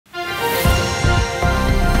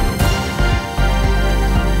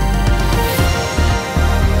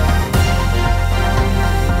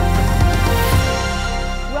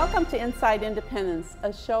Celebrate Independence,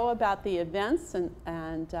 a show about the events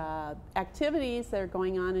and activities that are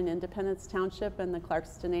going on in Independence Township and the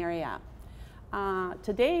Clarkston area.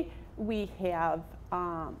 Today we have,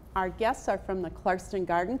 our guests are from the Clarkston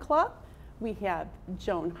Garden Club. We have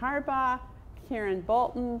Joan Harbaugh, Karen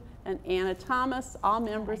Bolton, and Anna Thomas, all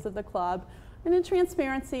members of the club. And in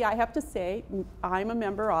transparency, I have to say, I'm a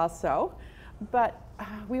member also. But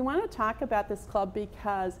we want to talk about this club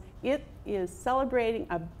because it is celebrating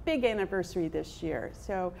a big anniversary this year.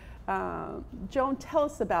 So, Joan, tell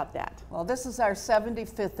us about that. Well, this is our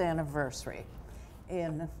 75th anniversary.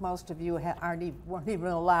 And most of you weren't even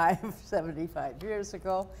alive 75 years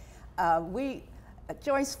ago.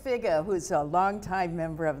 Joyce Figa, who's a longtime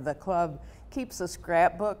member of the club, keeps a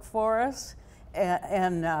scrapbook for us.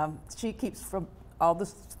 And she keeps from all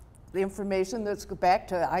the information that's back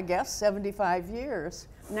to, I guess, 75 years.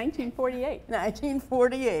 1948.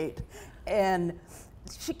 1948. And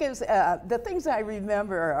she gives, the things I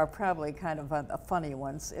remember are probably kind of the funny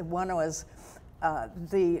ones. One was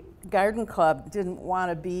the garden club didn't want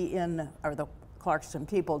to be in, or the Clarkston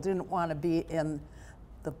people didn't want to be in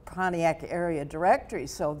the Pontiac area directory,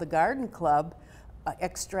 so the garden club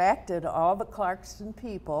extracted all the Clarkston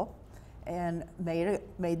people and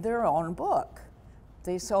made their own book.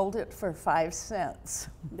 They sold it for 5 cents.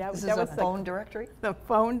 That was a phone directory? The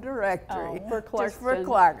phone directory. Oh, for Clarkston. Just for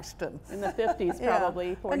Clarkston. In the 50s, probably,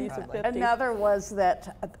 yeah. 40s and 50s. Another was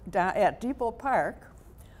that at Depot Park,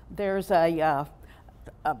 there's a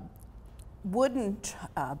wooden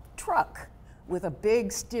truck with a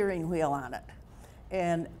big steering wheel on it.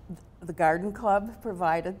 And the garden club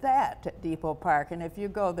provided that at Depot Park. And if you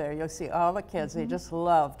go there, you'll see all the kids, they just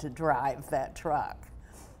love to drive that truck.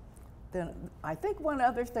 Then I think one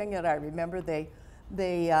other thing that I remember, they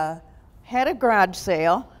had a garage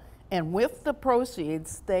sale, and with the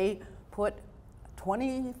proceeds, they put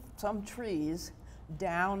 20-some trees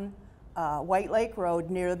down White Lake Road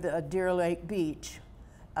near the Deer Lake Beach.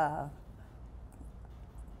 Can't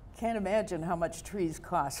imagine how much trees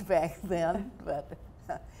cost back then, but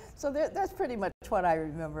so that's pretty much what I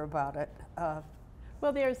remember about it.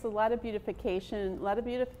 Well, there's a lot of beautification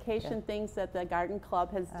things that the Garden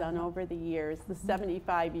Club has done over the years, the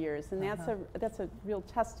 75 years, and that's a real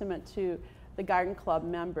testament to the Garden Club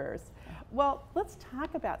members. Well, let's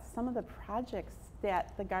talk about some of the projects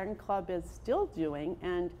that the Garden Club is still doing,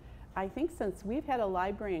 and I think since we've had a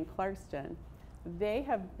library in Clarkston, they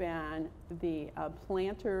have been the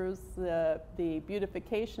planters, the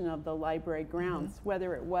beautification of the library grounds,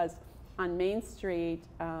 whether it was on Main Street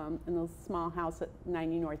in the small house at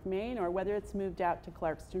 90 North Main, or whether it's moved out to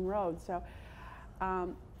Clarkston Road. So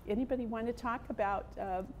anybody want to talk about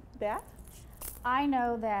that? I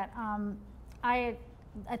know that I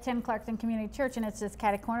attend Clarkston Community Church, and it's just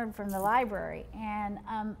catty-cornered from the library. And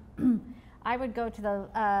I would go to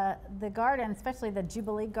the garden, especially the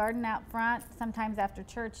Jubilee Garden out front, sometimes after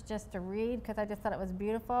church just to read, because I just thought it was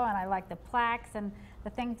beautiful, and I like the plaques and the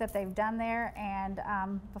things that they've done there. And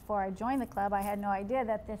before I joined the club, I had no idea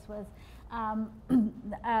that this was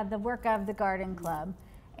the work of the Garden Club.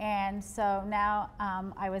 And so now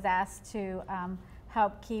I was asked to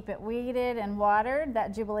help keep it weeded and watered,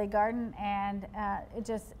 that Jubilee Garden, and it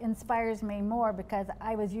just inspires me more because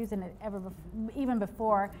I was using it even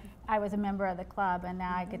before I was a member of the club, and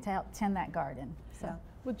now I get to help tend that garden. So. Yeah.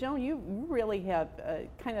 Well, Joan, you really have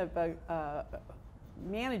kind of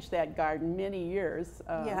managed that garden many years.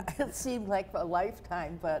 Yeah, it seemed like a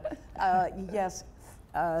lifetime, but yes,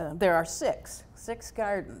 there are six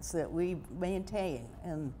gardens that we maintain,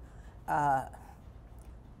 and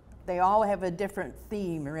they all have a different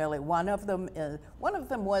theme, really. One of them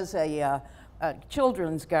was a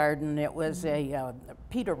children's garden. It was a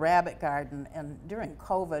Peter Rabbit garden, and during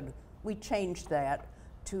COVID, we changed that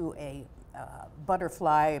to a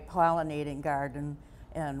butterfly pollinating garden.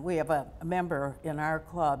 And we have a member in our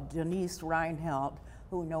club, Denise Reinheld,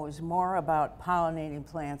 who knows more about pollinating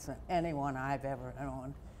plants than anyone I've ever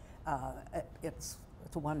known. It's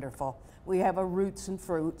wonderful. We have a roots and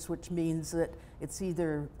fruits, which means that it's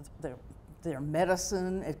either their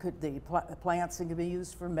medicine, the plants can be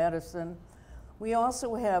used for medicine. We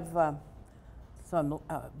also have some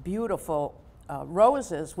beautiful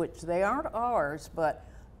roses, which they aren't ours, but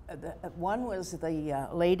one was the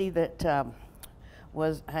lady that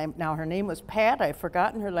now her name was Pat, I've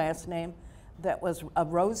forgotten her last name, that was a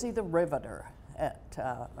Rosie the Riveter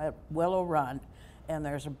at Willow Run. And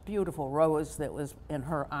there's a beautiful rose that was in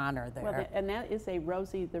her honor there. Well, and that is a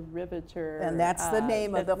Rosie the Riveter. And that's the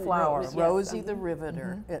name of the flower, Rosie yes. the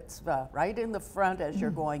Riveter. It's right in the front as you're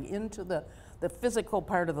going into the physical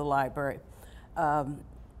part of the library.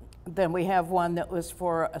 Then we have one that was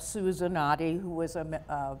for Susan Oddie, who was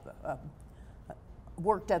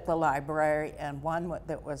worked at the library, and one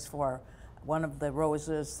that was for one of the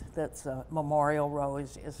roses that's a memorial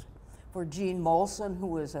rose is for Jean Molson, who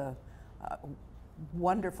was a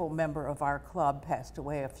wonderful member of our club, passed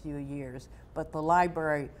away a few years. But the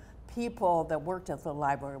library people that worked at the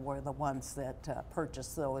library were the ones that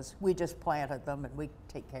purchased those. We just planted them and we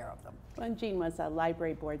take care of them. And Jean was a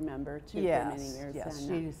library board member too for many years. Yes,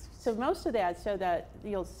 and, so most of that, so that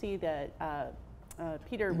you'll see that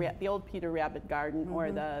the old Peter Rabbit garden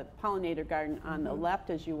or the pollinator garden on the left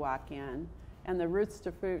as you walk in, and the roots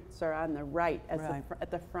to fruits are on the right, as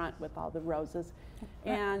at the front with all the roses.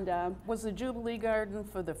 And was the Jubilee Garden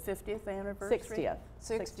for the 50th anniversary?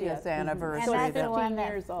 60th anniversary. So that's it's the one 15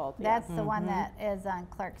 years old. That's the one that is on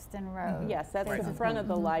Clarkston Road. Yes, that's the front of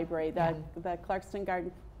the library. The Clarkston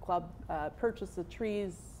Garden Club purchased the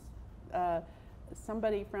trees.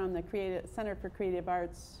 Somebody from the Center for Creative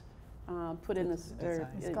Arts put in this,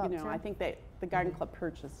 I think the Garden Club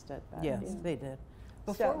purchased it. Yes, they did.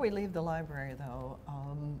 Before we leave the library, though,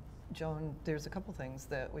 Joan, there's a couple things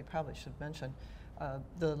that we probably should mention.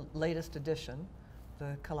 The latest edition,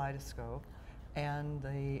 the Kaleidoscope, and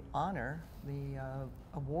the honor, the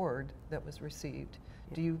award that was received.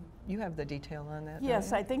 Do you have the detail on that?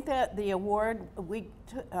 Yes, I think that the award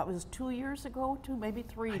was 2 years ago, maybe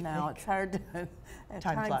 3 now. It's hard to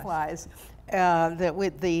time flies. That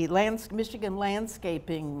with the Michigan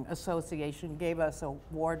Landscaping Association gave us an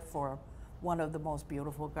award for one of the most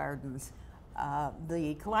beautiful gardens.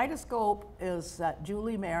 The Kaleidoscope is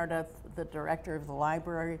Julie Meredith, the director of the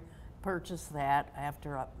library, purchased that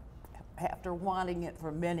after wanting it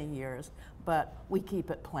for many years, but we keep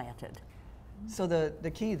it planted. So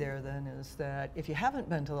the key there then is that if you haven't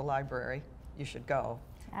been to the library, you should go.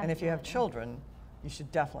 Absolutely. And if you have children, you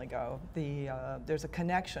should definitely go. There's a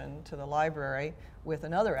connection to the library with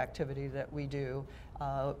another activity that we do,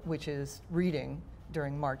 which is reading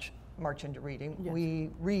during March into Reading. Yes. We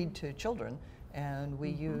read to children, and we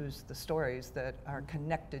use the stories that are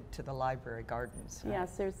connected to the library gardens.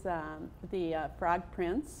 Yes, there's the Frog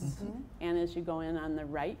Prince, and as you go in on the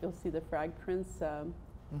right, you'll see the Frog Prince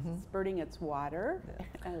spurting its water,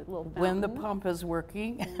 a little fountain. When the pump is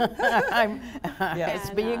working, it's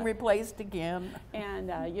being replaced again.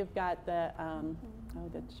 And you've got the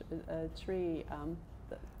tree.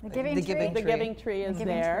 The giving tree is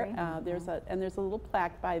there. There's a little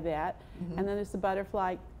plaque by that, and then there's the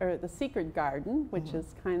butterfly or the secret garden, which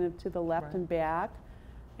is kind of to the left and back,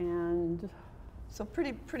 and so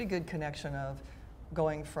pretty good connection of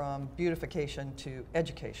going from beautification to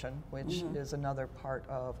education, which is another part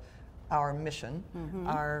of our mission,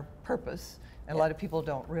 our purpose. And a lot of people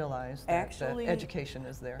don't realize that education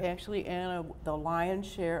is there. Actually, Anna, the lion's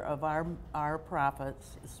share of our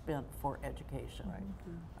profits is spent for education.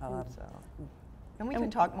 Right. And we can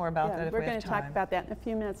talk more about that if we have time. We're going to talk about that in a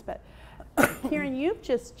few minutes. But Karen, you've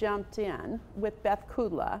just jumped in with Beth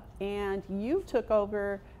Kudla, and you took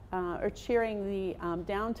over or chairing the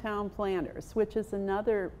Downtown Planters, which is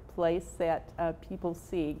another place that people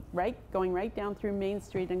see, going right down through Main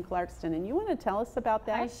Street in Clarkston. And you want to tell us about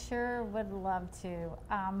that? I sure would love to.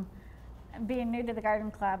 Being new to the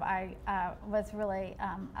Garden Club, I was really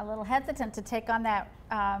a little hesitant to take on that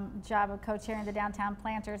job of co-chairing the Downtown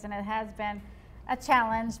Planters, and it has been a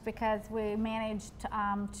challenge because we managed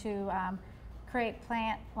to create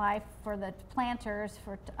plant life for the planters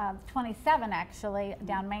for 27 actually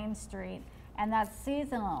down Main Street, and that's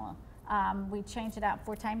seasonal. We change it out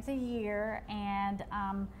 4 times a year, and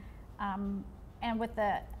with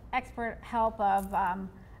the expert help of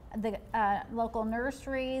the local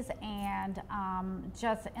nurseries and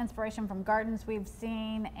just inspiration from gardens we've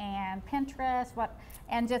seen and Pinterest,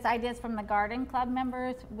 and just ideas from the Garden Club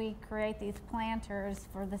members, we create these planters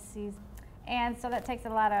for the season. And so that takes a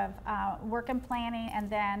lot of work and planning, and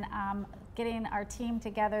then getting our team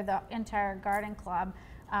together. The entire Garden Club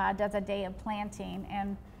does a day of planting,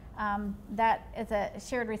 and that is a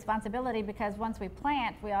shared responsibility because once we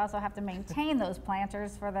plant, we also have to maintain those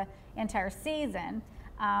planters for the entire season.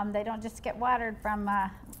 They don't just get watered from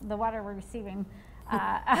the water we're receiving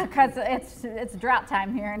because it's drought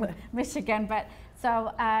time here in Michigan. But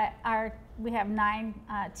so we have 9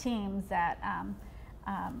 teams that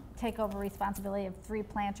take over responsibility of 3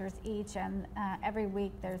 planters each, and every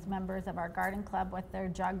week there's members of our Garden Club with their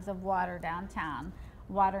jugs of water downtown,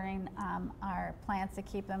 watering our plants to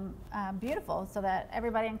keep them beautiful so that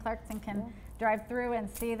everybody in Clarkston can drive through and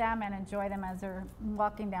see them and enjoy them as they're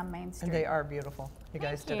walking down Main Street. And they are beautiful. You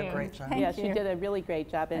guys did a great job. Thank Yeah, you. she did a really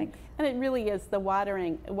great job, and it really is the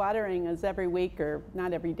watering. Watering is every week, or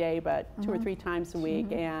not every day, but 2 or 3 times a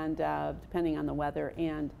week, and depending on the weather.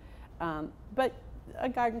 And but a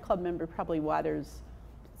garden club member probably waters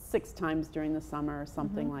 6 times during the summer or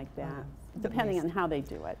something like that, depending on how they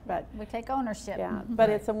do it. But We take ownership. yeah,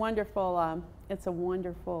 but it's a wonderful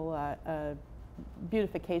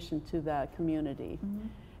beautification to the community.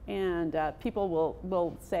 And people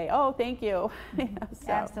will say, "Oh, thank you."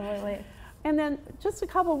 So- Absolutely. And then just a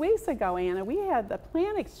couple weeks ago, Anna, we had the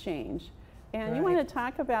plant exchange, and you want to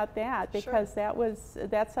talk about that because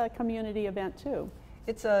that's a community event too.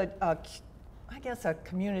 It's I guess a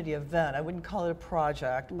community event. I wouldn't call it a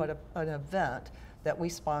project, but an event that we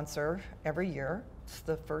sponsor every year. It's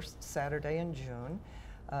the first Saturday in June.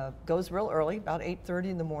 Goes real early, about 8:30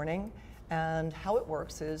 in the morning. And how it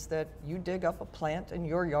works is that you dig up a plant in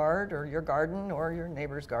your yard or your garden or your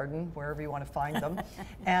neighbor's garden, wherever you want to find them,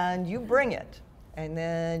 and you bring it. And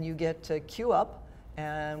then you get to queue up,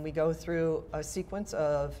 and we go through a sequence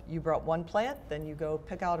of you brought one plant, then you go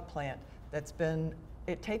pick out a plant that's been,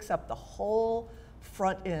 it takes up the whole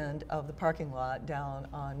front end of the parking lot down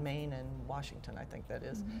on Main and Washington, I think that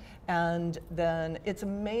is. And then it's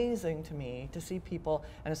amazing to me to see people,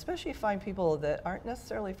 and especially find people that aren't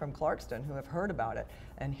necessarily from Clarkston who have heard about it.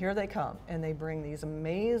 And here they come, and they bring these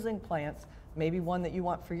amazing plants, maybe one that you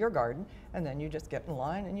want for your garden, and then you just get in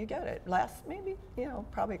line and you get it. Lasts maybe,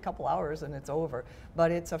 probably a couple hours and it's over.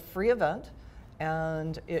 But it's a free event,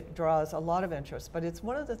 and it draws a lot of interest. But it's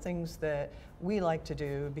one of the things that we like to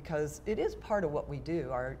do because it is part of what we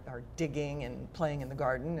do, our digging and playing in the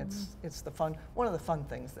garden. It's one of the fun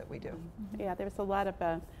things that we do. Yeah, there's a lot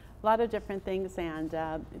of different things, and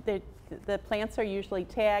the plants are usually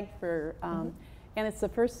tagged for, and it's the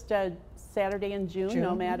first Saturday in June,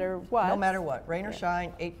 no matter what. No matter what, rain or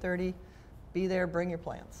shine, 8:30, be there, bring your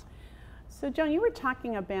plants. So Joan, you were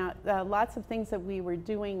talking about lots of things that we were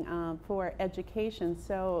doing for education.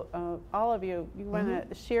 So all of you want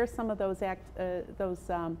to share some of those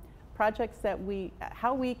projects that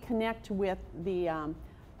how we connect with the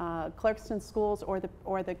Clarkston schools or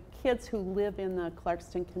the kids who live in the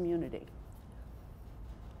Clarkston community.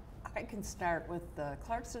 I can start with the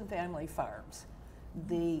Clarkston Family Farms.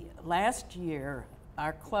 The last year,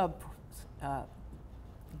 our club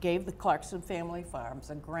gave the Clarkston Family Farms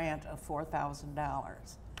a grant of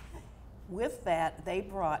 $4,000. With that, they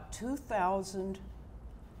brought 2,000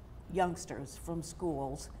 youngsters from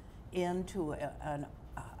schools into an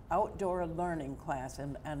outdoor learning class.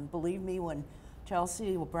 And believe me, when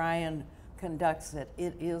Chelsea O'Brien conducts it,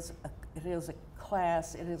 it is a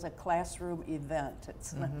class, it is a classroom event.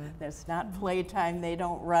 It's not playtime. They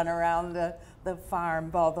don't run around the farm,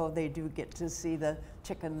 although they do get to see the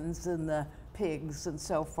chickens and the pigs and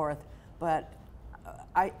so forth. But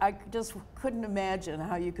I just couldn't imagine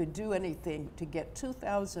how you could do anything to get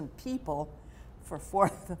 2,000 people for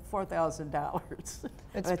 $4,000.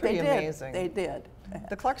 It's pretty amazing. They did.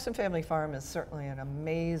 The Clarkston Family Farm is certainly an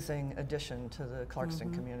amazing addition to the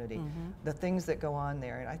Clarkston community. The things that go on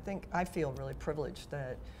there, and I feel really privileged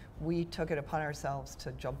that we took it upon ourselves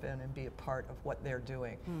to jump in and be a part of what they're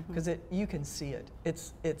doing, because you can see it.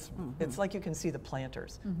 It's like you can see the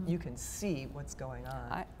planters. You can see what's going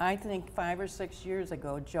on. I think 5 or 6 years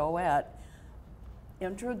ago, Joette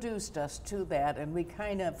introduced us to that, and we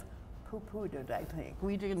kind of poo-pooed it, I think.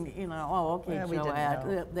 We didn't, oh, okay, Yeah, we didn't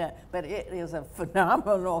Joette. But it is a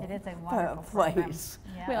phenomenal It is a wonderful place.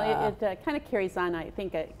 Yeah. Well, it kind of carries on, I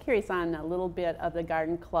think it carries on a little bit of the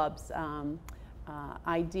garden club's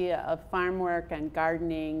idea of farm work and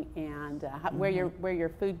gardening and where your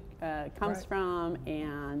food comes from,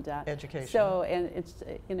 and education. So, and it's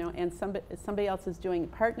and somebody else is doing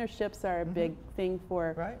partnerships are a big thing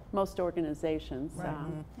for most organizations. Right.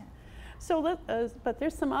 So, but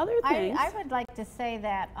there's some other things. I would like to say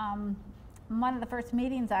that one of the first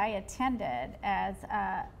meetings I attended as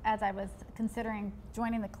I was considering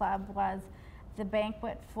joining the club was the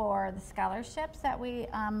banquet for the scholarships that we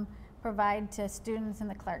provide to students in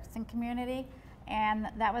the Clarkston community, and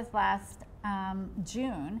that was last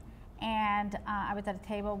June. And I was at a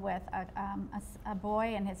table with a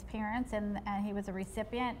boy and his parents, and he was a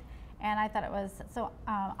recipient, and I thought it was so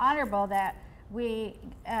honorable that we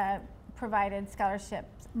provided scholarship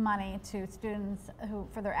money to students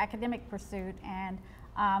for their academic pursuit, and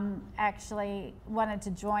actually wanted to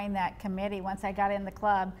join that committee once I got in the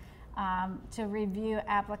club to review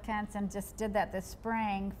applicants, and just did that this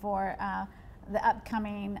spring for the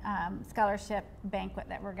upcoming scholarship banquet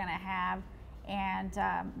that we're going to have. And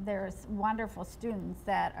there's wonderful students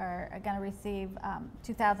that are going to receive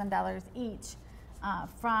 $2,000 each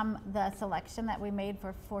from the selection that we made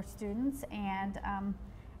for students. And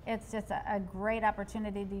it's just a great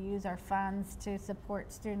opportunity to use our funds to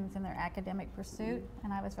support students in their academic pursuit.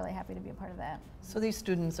 And I was really happy to be a part of that. So these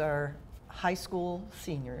students are high school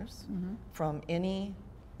seniors from any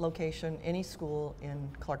location, any school in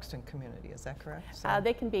Clarkston community, is that correct? So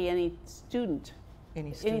They can be any student.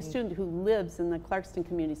 any student Who lives in the Clarkston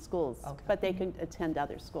Community Schools, Okay. but they can attend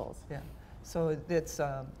other schools. Yeah, so it's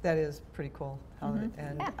that is pretty cool. And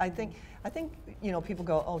Yeah. I think you know, people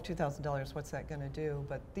go, oh, $2,000, what's that going to do?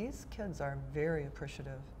 But these kids are very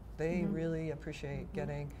appreciative. They really appreciate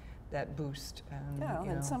getting that boost. And Yeah, you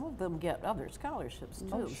and know, some of them get other scholarships too.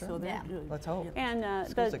 Oh, sure. So they're Yeah. doing- let's hope. And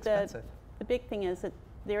School's expensive. the big thing is that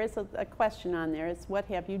there is a question on there. It's what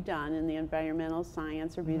have you done in the environmental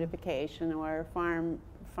science or beautification or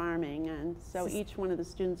farming? And so each one of the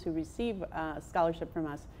students who receive a scholarship from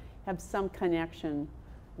us have some connection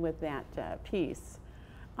with that piece.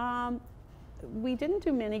 We didn't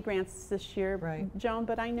do mini grants this year, Right. Joan,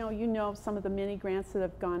 but I know you know some of the mini grants that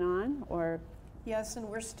have gone on, or Yes, and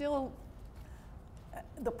we're still,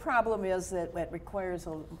 the problem is that it requires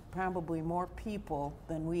probably more people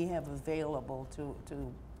than we have available to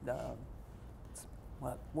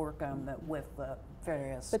work on with the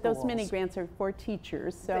various but schools. those mini grants are for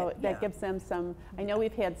teachers, so Yeah. that gives them some. I know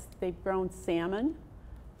they've grown salmon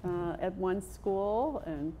at one school,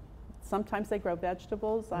 and sometimes they grow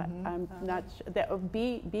vegetables. I'm not sure. That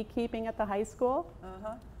beekeeping at the high school.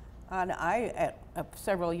 Uh-huh. And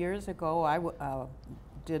several years ago, I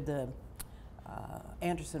did the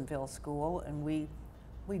Andersonville School, and we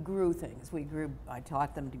grew things. I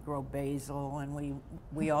taught them to grow basil, and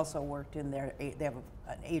we also worked in there. They have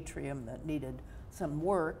an atrium that needed some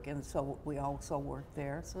work, and so we also worked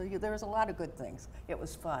there. So there was a lot of good things. It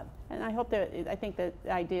was fun. And I think that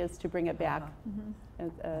the idea is to bring it back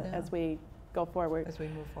as we go forward. As we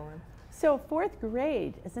move forward. So 4th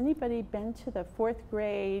grade, has anybody been to the 4th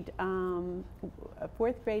grade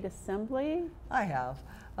assembly? I have.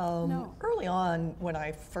 No. Early on, when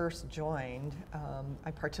I first joined,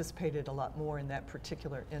 I participated a lot more in that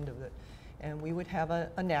particular end of it. And we would have a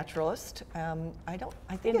naturalist. I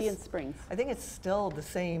think Indian Springs. I think it's still the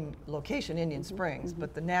same location, Indian Springs,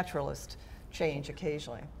 but the naturalist change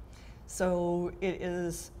occasionally. So it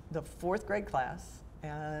is the 4th grade class,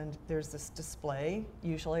 and there's this display,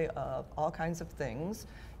 usually of all kinds of things,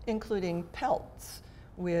 including pelts,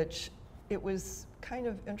 which it was kind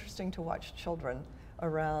of interesting to watch children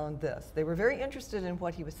around this. They were very interested in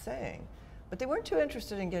what he was saying, but they weren't too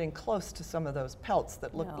interested in getting close to some of those pelts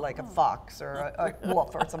that looked like a fox or a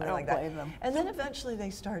wolf or something like that. blame them. And then eventually they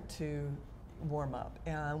start to warm up,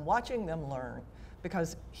 and watching them learn,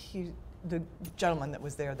 because the gentleman that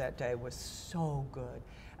was there that day was so good,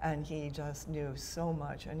 and he just knew so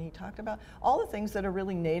much, and he talked about all the things that are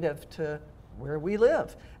really native to where we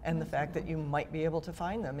live, and the fact that you might be able to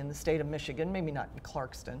find them in the state of Michigan, maybe not in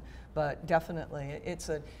Clarkston, but definitely it's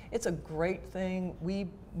a great thing.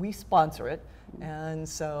 We sponsor it, and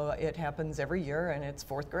so it happens every year, and it's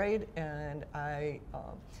 4th grade, and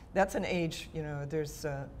that's an age, you know, there's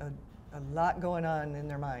a lot going on in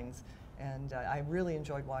their minds. And I really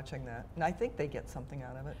enjoyed watching that. And I think they get something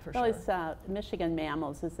out of it, for Well, sure. it's Michigan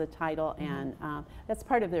Mammals is the title, and that's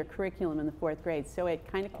part of their curriculum in the 4th grade. So it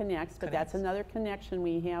kind of connects, but that's another connection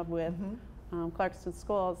we have with Clarkston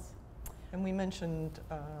schools. And we mentioned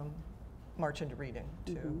March into Reading,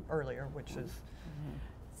 too, earlier, which is...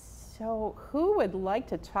 So who would like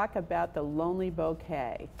to talk about the lonely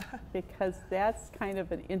bouquet? Because that's kind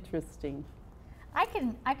of an interesting... I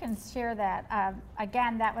can share that.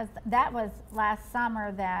 Again, that was last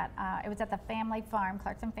summer. That it was at the family farm,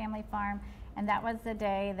 Clarkston Family Farm, and that was the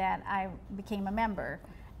day that I became a member.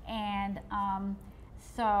 And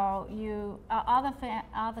so all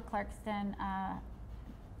the Clarkston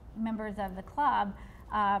members of the club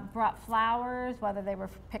brought flowers, whether they were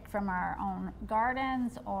picked from our own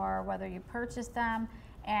gardens or whether you purchased them,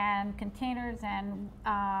 and containers, and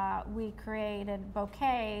we created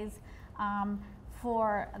bouquets.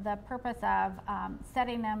 For the purpose of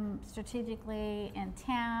setting them strategically in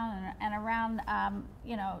town and around,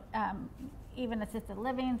 even assisted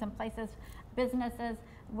livings and places, businesses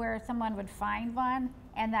where someone would find one,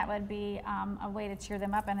 and that would be a way to cheer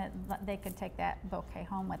them up, and they could take that bouquet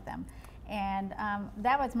home with them. And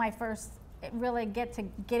that was my first really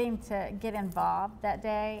getting to get involved that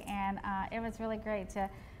day, and it was really great to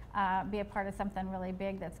be a part of something really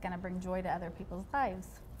big that's going to bring joy to other people's lives.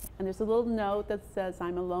 And there's a little note that says,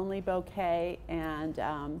 I'm a lonely bouquet, and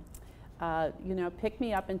you know, pick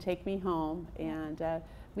me up and take me home. And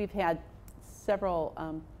we've had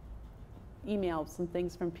several emails and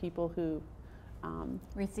things from people who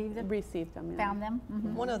Received them? received them. Yeah. Found them?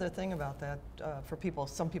 Mhm. One other thing about that, for people,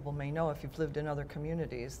 some people may know if you've lived in other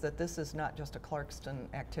communities, that this is not just a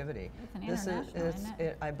Clarkston activity. It's an This international, isn't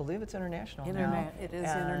it? I believe it's international now. It is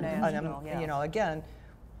And, international, yes. you know, again,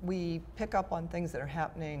 we pick up on things that are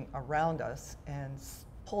happening around us and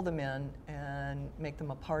pull them in and make them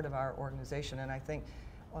a part of our organization. And I think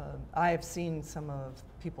I have seen some of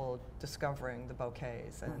people discovering the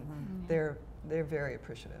bouquets, and they're very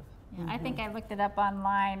appreciative. Yeah, I think I looked it up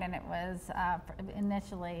online, and it was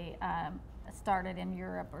initially started in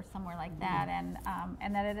Europe or somewhere like that,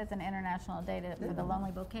 and that it is an international day for the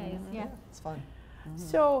Lonely Bouquets. Yeah. It's fun.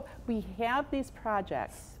 So we have these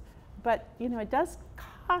projects, but you know, it does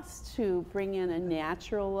cost to bring in a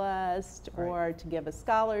naturalist or to give a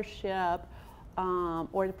scholarship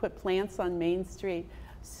or to put plants on Main Street.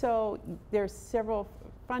 So there's several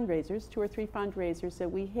fundraisers, 2 or 3 fundraisers that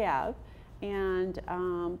we have, and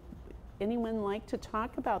anyone like to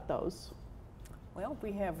talk about those? Well,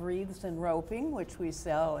 we have wreaths and roping, which we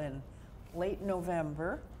sell in late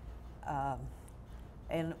November,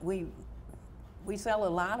 and we sell a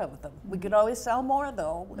lot of them. We could always sell more,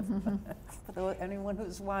 though. For anyone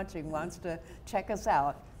who's watching wants to check us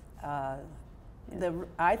out.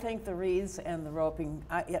 I think the wreaths and the roping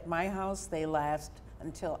at my house, they last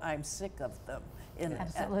until I'm sick of them. In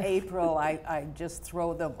April, I just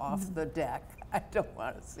throw them off the deck. I don't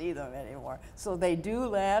want to see them anymore. So they do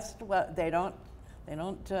last. Well, they don't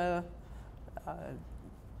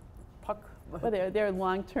puck. Well, they're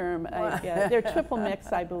long-term. Yeah, they're triple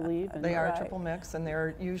mix, I believe. And They are triple mix, and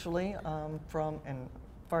they're usually from, and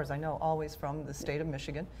as far as I know, always from the state of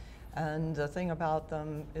Michigan. And the thing about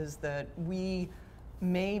them is that we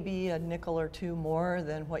may be a nickel or two more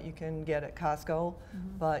than what you can get at Costco,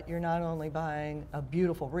 but you're not only buying a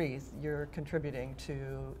beautiful wreath, you're contributing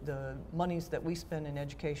to the monies that we spend in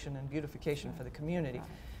education and beautification for the community.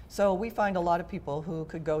 So we find a lot of people who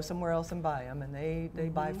could go somewhere else and buy them, and they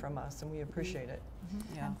buy from us, and we appreciate it.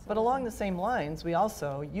 Yeah. But along the same lines, we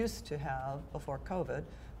also used to have, before COVID,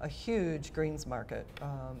 a huge greens market,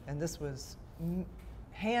 and this was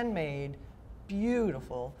handmade,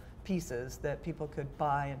 beautiful pieces that people could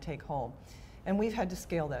buy and take home. And we've had to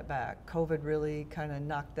scale that back. COVID really kind of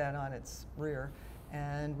knocked that on its rear,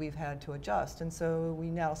 and we've had to adjust. And so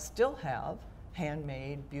we now still have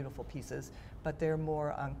handmade, beautiful pieces, but they're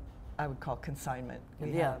more on, I would call, consignment.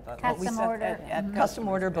 We have Custom order. Custom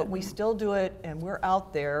order, but we still do it, and we're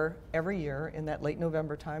out there every year in that late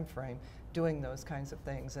November time frame doing those kinds of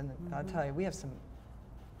things. And I'll tell you, we have some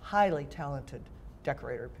highly talented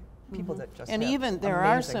decorator people that just And have even there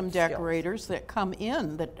are amazing some skills. decorators that come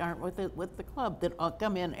in that aren't with the club that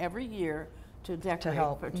come in every year to decorate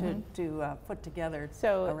help. or to put together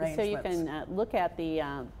So arrangements. you can look at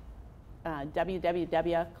the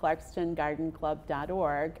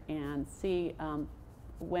www.clarkstongardenclub.org and see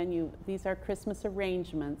these are Christmas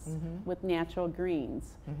arrangements with natural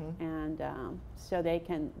greens, and so they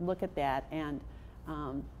can look at that and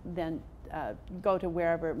then go to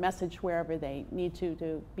message wherever they need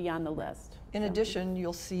to be on the list. In addition,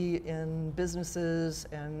 you'll see in businesses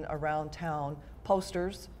and around town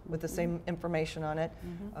posters with the same information on it.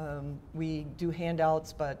 We do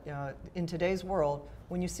handouts, but in today's world,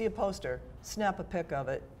 when you see a poster, snap a pic of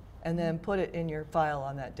it and then put it in your file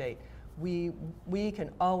on that date. We can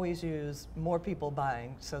always use more people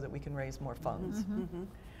buying so that we can raise more funds.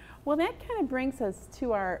 Well, that kind of brings us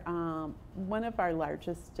to our one of our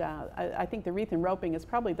largest. I think the wreath and roping is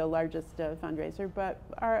probably the largest fundraiser, but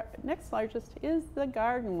our next largest is the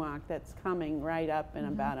garden walk that's coming right up in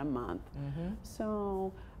about a month.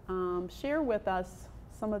 So share with us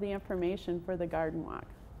some of the information for the garden walk.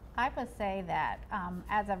 I would say that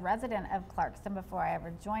as a resident of Clarkston before I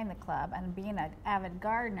ever joined the club, and being an avid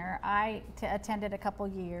gardener, I attended a couple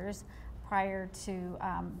years prior to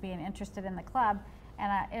being interested in the club.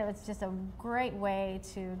 And it was just a great way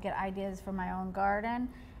to get ideas for my own garden.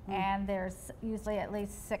 And there's usually at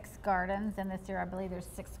least 6 gardens, and this year I believe there's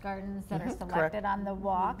 6 gardens that are selected on the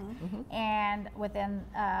walk. And within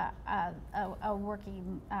a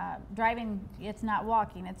working, driving, it's not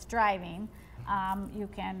walking, it's driving. You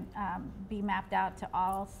can be mapped out to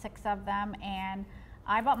all 6 of them. And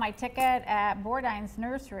I bought my ticket at Bordine's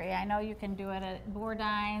Nursery. I know you can do it at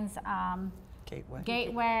Bordine's.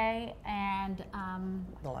 Gateway and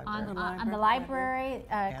The library. on the library,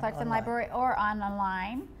 Clarkston Library, or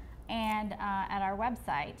online, and at our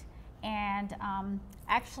website. And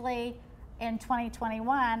actually, in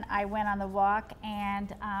 2021, I went on the walk,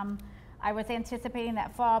 and I was anticipating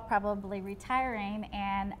that fall probably retiring,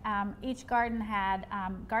 and each garden had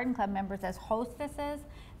garden club members as hostesses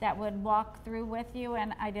that would walk through with you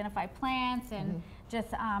and identify plants and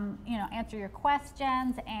just you know, answer your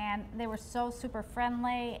questions, and they were so super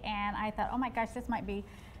friendly, and I thought, oh my gosh, this might be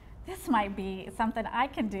something I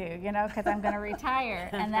can do, you know, because I'm going to retire.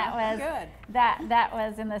 And that was Good. that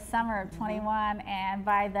was in the summer of 21, and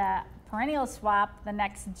by the perennial swap the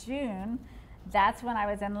next June, that's when I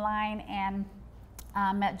was in line and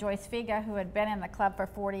met Joyce Figa, who had been in the club for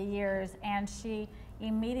 40 years, and she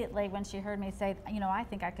immediately, when she heard me say, you know, I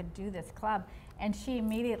think I could do this club, and she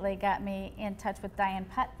immediately got me in touch with Diane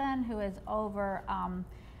Putman, who is over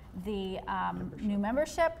the new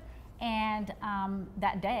membership. And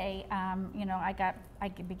that day, you know, I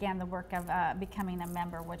began the work of becoming a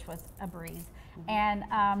member, which was a breeze. And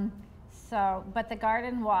but the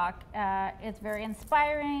garden walk, it's very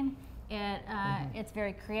inspiring. It's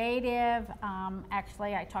very creative.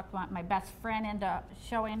 Actually, I talked about my best friend into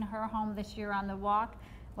showing her home this year on the walk,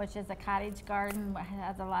 which is a cottage garden. It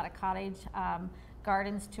has a lot of cottage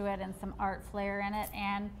gardens to it and some art flair in it.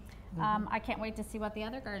 And I can't wait to see what the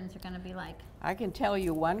other gardens are going to be like. I can tell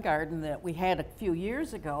you one garden that we had a few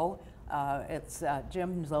years ago. It's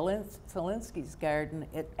Jim Zielinski's garden.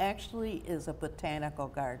 It actually is a botanical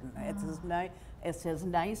garden. It's as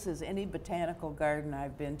nice as any botanical garden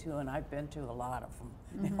I've been to, and I've been to a lot of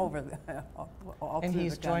them over the all And through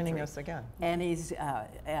he's the joining country. us again. And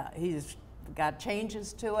he's got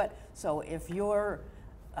changes to it. So if you're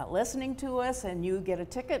listening to us and you get a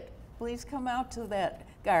ticket, please come out to that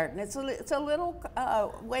garden. It's a little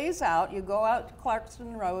ways out. You go out to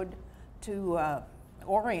Clarkston Road to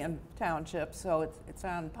Orion Township, so it's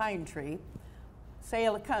on Pine Tree. Say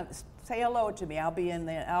hello to me. I'll be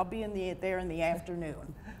there in the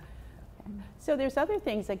afternoon. So there's other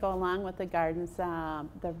things that go along with the gardens.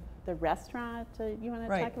 The restaurant. You want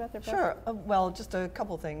to talk about the restaurant? Sure. Well, just a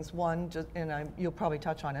couple things. One, you'll probably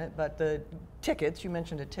touch on it, but the tickets. You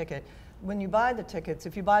mentioned a ticket. When you buy the tickets,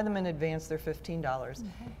 if you buy them in advance, they're $15.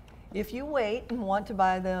 If you wait and want to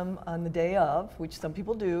buy them on the day of, which some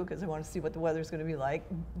people do because they want to see what the weather's going to be like,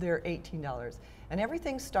 they're $18. And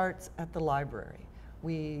everything starts at the library.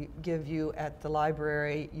 We give you at the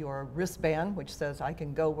library your wristband, which says I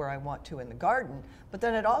can go where I want to in the garden. But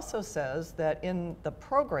then it also says that in the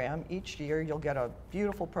program, each year you'll get a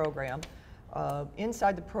beautiful program.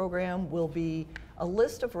 Inside the program will be a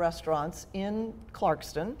list of restaurants in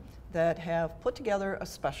Clarkston that have put together a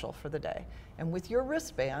special for the day. And with your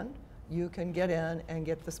wristband, you can get in and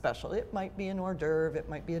get the special. It might be an hors d'oeuvre, it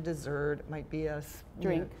might be a dessert, it might be a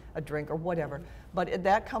drink or whatever. But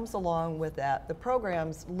that comes along with that. The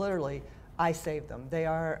programs, literally, I save them. They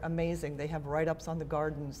are amazing. They have write-ups on the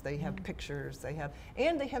gardens, they have pictures, they have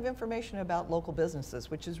information about local businesses,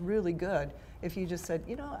 which is really good if you just said,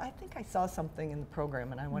 you know, I think I saw something in the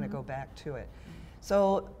program and I want to go back to it.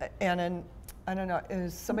 So, I don't know,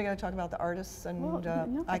 is somebody going to talk about the artists? And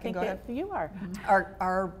no, I can go ahead. You are.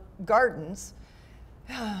 Our gardens,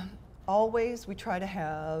 always we try to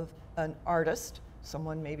have an artist,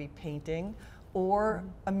 someone maybe painting, or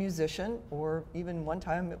a musician, or even one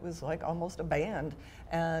time it was like almost a band.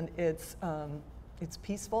 And it's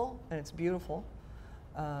peaceful and it's beautiful.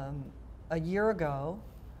 A year ago,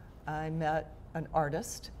 I met an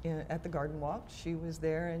artist at the garden walk. She was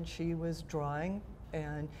there and she was drawing,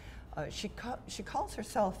 and she calls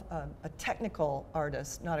herself a technical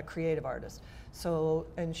artist, not a creative artist. So,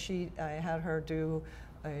 and I had her do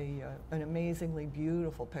an amazingly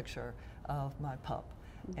beautiful picture of my pup.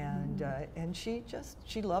 And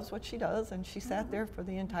she loves what she does, and she sat there for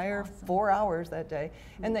the entire 4 hours that day.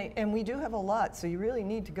 And we do have a lot, so you really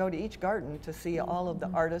need to go to each garden to see all of the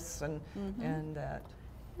artists and that.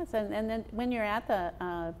 Yes, and then when you're at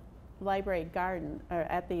the library garden, or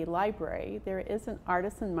at the library, there is an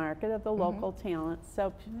artisan market of the local talent.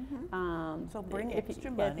 So, So bring extra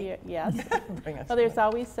money. Yes. Bring us Well, there's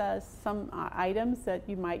always some items that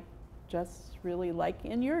you might just really like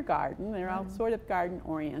in your garden. They're all sort of garden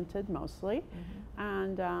oriented mostly.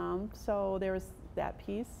 And so there's that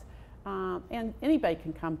piece. And anybody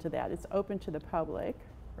can come to that. It's open to the public.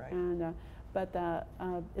 Right. And but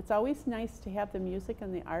it's always nice to have the music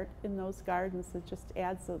and the art in those gardens. It just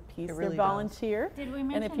adds a piece. It really They're volunteer. Did we And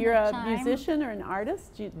mention if you're the a time? musician or an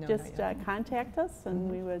artist, you No, just not yet. contact us,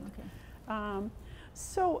 and we would.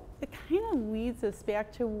 So it kind of leads us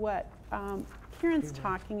back to what Karen's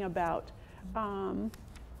talking about,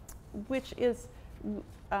 which is,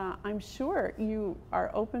 I'm sure you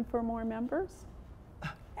are open for more members.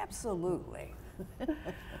 Absolutely.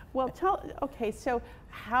 Well, okay, so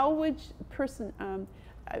how would person,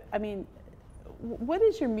 I mean, what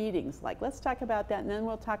is your meetings like? Let's talk about that, and then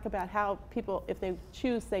we'll talk about how people, if they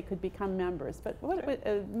choose, they could become members. But what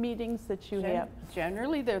meetings that you have?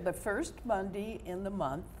 Generally, they're the first Monday in the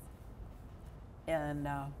month, and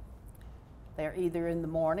they're either in the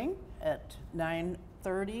morning at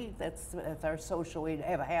 9:30. That's our social. We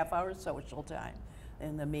have a half-hour social time,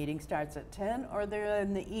 and the meeting starts at 10. Or they're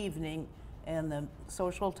in the evening, and the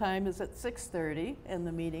social time is at 6:30, and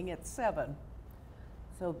the meeting at 7.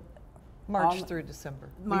 So March through December.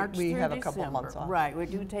 March we through have December. a couple of months off. Right, we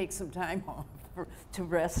do take some time off to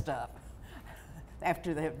rest up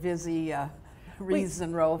after that busy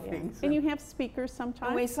reason roving. And you have speakers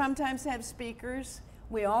sometimes? We sometimes have speakers.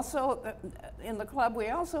 We also, in the club, we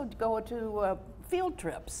also go to field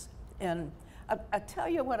trips. And I tell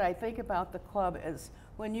you what I think about the club is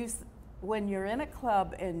when you're in a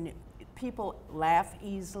club and people laugh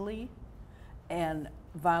easily and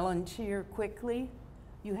volunteer quickly,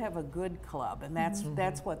 you have a good club, and that's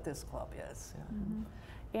what this club is.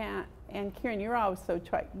 Yeah, and Karen, you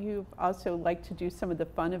also like to do some of the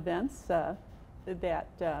fun events that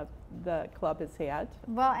the club has had.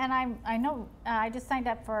 Well, and I know I just signed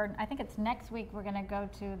up for. I think it's next week. We're going to go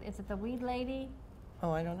to. Is it the Weed Lady?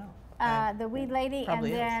 Oh, I don't know. The Weed Lady, and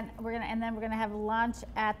then we're gonna have lunch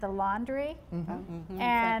at the laundry,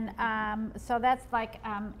 and so that's like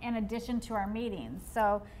in addition to our meetings.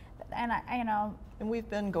 So, and And we've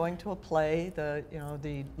been going to a play,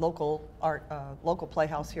 the local local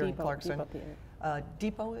playhouse here in Clarkston. Depot Theater.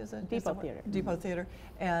 Depot, is it? Depot Theater. Depot Theater,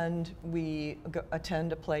 and we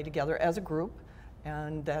attend a play together as a group,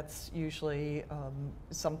 and that's usually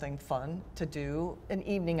something fun to do, an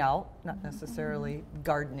evening out, not necessarily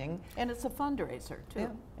gardening. And it's a fundraiser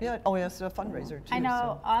too. Yeah. Oh, yes, a fundraiser too. I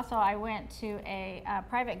know. Also, I went to a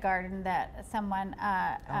private garden that someone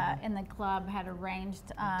in the club had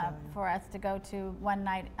arranged for us to go to one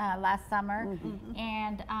night last summer,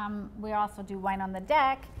 and we also do wine on the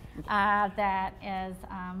deck. That is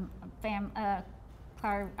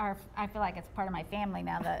I feel like it's part of my family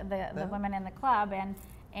now. The women in the club,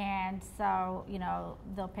 and so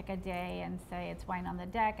they'll pick a day and say it's wine on the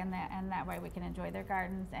deck, and that way we can enjoy their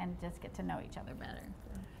gardens and just get to know each other better.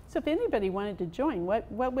 So if anybody wanted to join,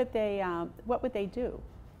 what would they do?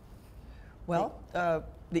 Well,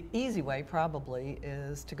 the easy way probably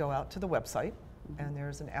is to go out to the website, and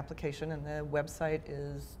there's an application, and the website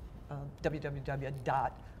is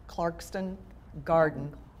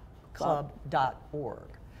www.clarkstongardenclub.org,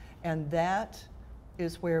 and that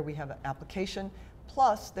is where we have an application.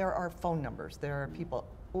 Plus, there are phone numbers. There are people,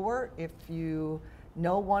 or if you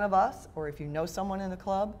know one of us, or if you know someone in the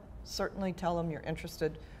club, certainly tell them you're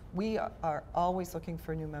interested. We are always looking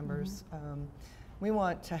for new members. We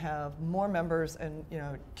want to have more members, and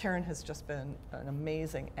Karen has just been an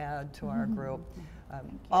amazing add to our group.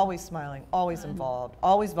 Always smiling, always involved,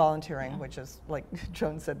 always volunteering, which is, like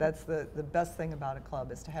Joan said, that's the best thing about a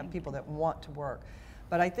club, is to have people that want to work.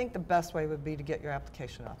 But I think the best way would be to get your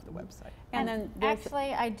application off the website. And then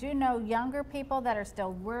actually, I do know younger people that are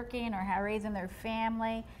still working or raising their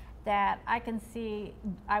family that I can see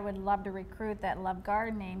I would love to recruit that love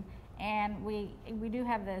gardening. And we do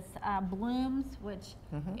have this Blooms, which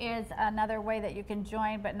is another way that you can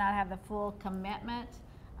join but not have the full commitment.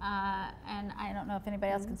 And I don't know if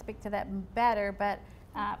anybody else can speak to that better, but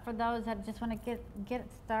for those that just want to get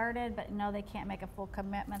it started but know they can't make a full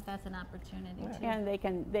commitment, that's an opportunity too. And they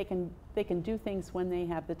can do things when they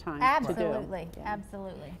have the time Absolutely, to do.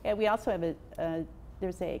 absolutely. And we also have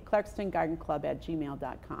there's a Clarkston Garden Club at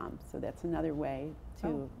gmail.com, so that's another way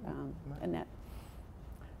to and that.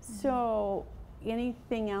 So,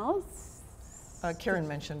 anything else? Karen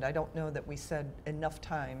mentioned, I don't know that we said enough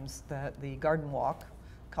times, that the garden walk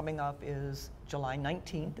coming up is July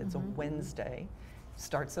 19th. It's a Wednesday.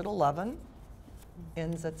 Starts at 11,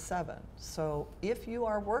 ends at 7. So if you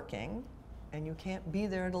are working and you can't be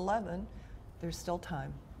there at 11, there's still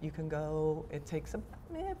time. You can go. It takes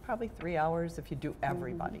probably 3 hours if you do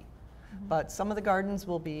everybody. But some of the gardens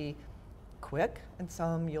will be quick, and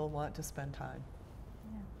some you'll want to spend time.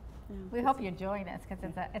 We hope you join us, because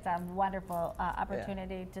it's a wonderful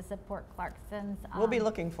opportunity to support Clarkston's We'll be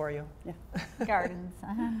looking for you. gardens.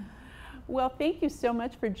 Well, thank you so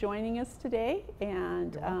much for joining us today,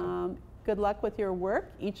 and good luck with your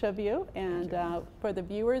work, each of you. And for the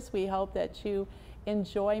viewers, we hope that you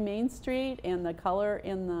enjoy Main Street and the color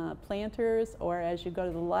in the planters, or as you go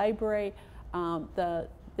to the library,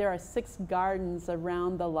 there are 6 gardens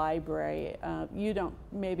around the library. You don't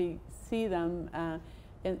maybe see them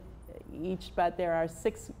in each, but there are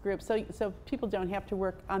 6 groups, so people don't have to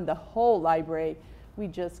work on the whole library. We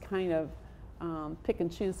just kind of pick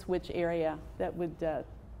and choose which area that would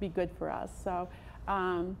be good for us. So,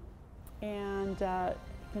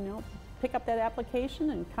 you know, pick up that application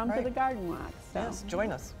and come to Right. the garden walk. So. Yes,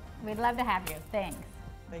 join us. We'd love to have you. Thanks.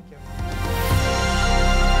 Thank you.